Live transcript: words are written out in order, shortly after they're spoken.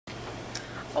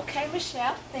Okay,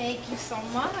 Michelle, thank you so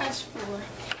much for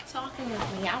talking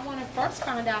with me. I want to first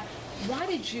find out, why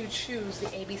did you choose the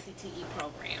ABCTE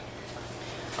program?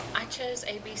 I chose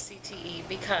ABCTE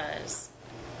because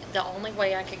the only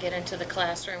way I could get into the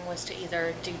classroom was to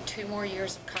either do 2 more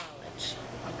years of college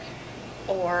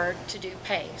Okay. or to do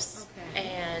PACE. Okay.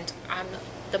 And I'm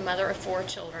the mother of 4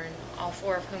 children, all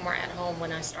 4 of whom were at home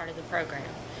when I started the program.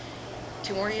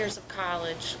 2 more years of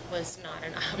college was not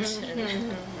an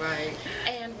option. Right.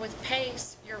 And with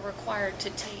PACE, you're required to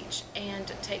teach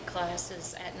and take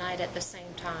classes at night at the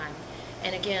same time.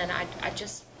 And again, I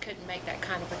just couldn't make that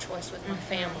kind of a choice with my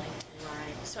family.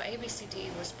 Right. So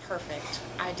ABCTE was perfect.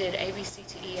 I did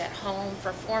ABCTE at home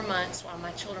for 4 months while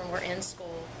my children were in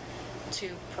school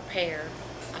to prepare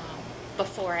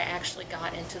before I actually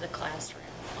got into the classroom,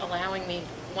 allowing me,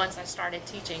 once I started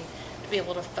teaching, to be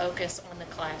able to focus on the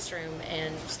classroom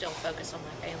and still focus on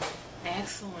my family.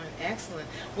 Excellent, excellent.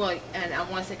 Well, and I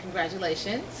want to say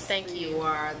congratulations. Thank you. You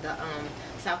are the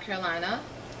South Carolina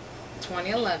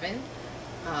 2011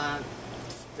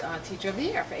 Teacher of the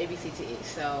Year for ABCTE.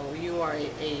 So you are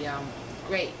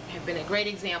have been a great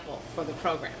example for the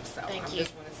program. So Thank I you.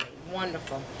 just want to say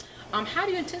wonderful. How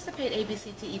do you anticipate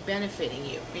ABCTE benefiting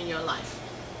you in your life?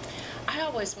 I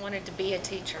always wanted to be a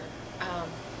teacher,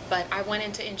 but I went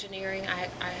into engineering.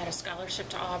 I had a scholarship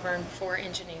to Auburn for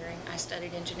engineering. I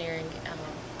studied engineering,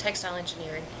 textile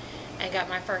engineering, and got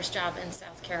my first job in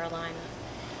South Carolina.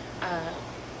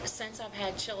 Since I've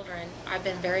had children, I've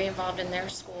been very involved in their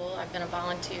school. I've been a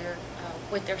volunteer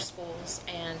with their schools,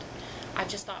 and I've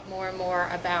just thought more and more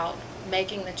about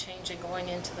making the change and going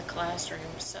into the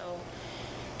classroom. So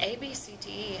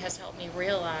ABCTE has helped me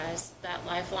realize that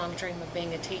lifelong dream of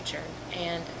being a teacher,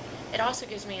 and it also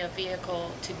gives me a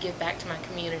vehicle to give back to my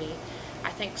community.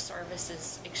 I think service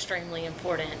is extremely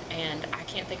important, and I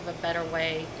can't think of a better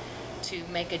way to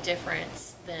make a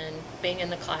difference than being in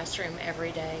the classroom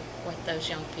every day with those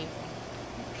young people.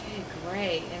 Okay,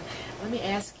 great. And let me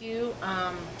ask you,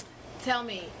 tell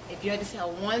me, if you had to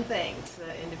tell one thing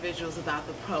to individuals about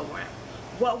the program,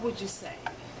 what would you say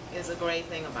is a great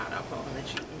thing about our program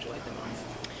that you enjoyed the most?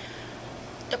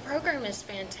 The program is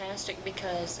fantastic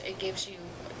because it gives you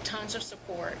tons of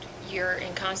support. You're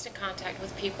in constant contact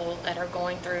with people that are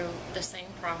going through the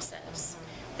same process.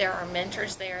 There are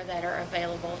mentors there that are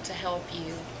available to help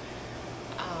you.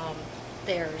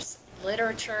 There's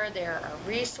literature, there are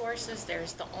resources,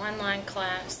 there's the online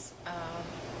class,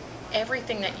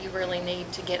 everything that you really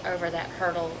need to get over that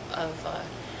hurdle of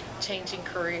changing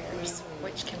careers,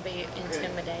 which can be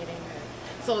intimidating.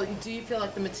 So do you feel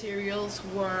like the materials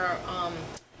were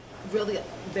really,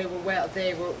 they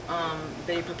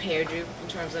prepared you in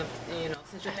terms of,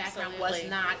 since your background was Absolutely.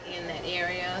 not in that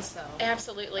area, so.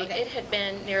 Absolutely. Okay. It had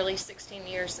been nearly 16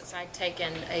 years since I'd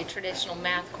taken a traditional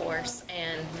math course,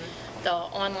 and the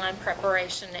online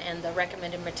preparation and the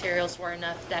recommended materials were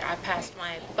enough that I passed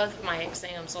both of my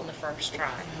exams on the first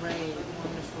try. Great,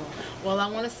 wonderful. Well, I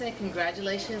want to say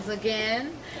congratulations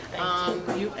again.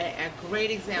 Thank you. You a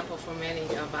great example for many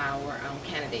of our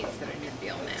candidates that are in your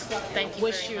field now. Thank you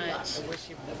Wish very you luck. much. I wish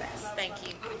you the best. Thank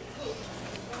you.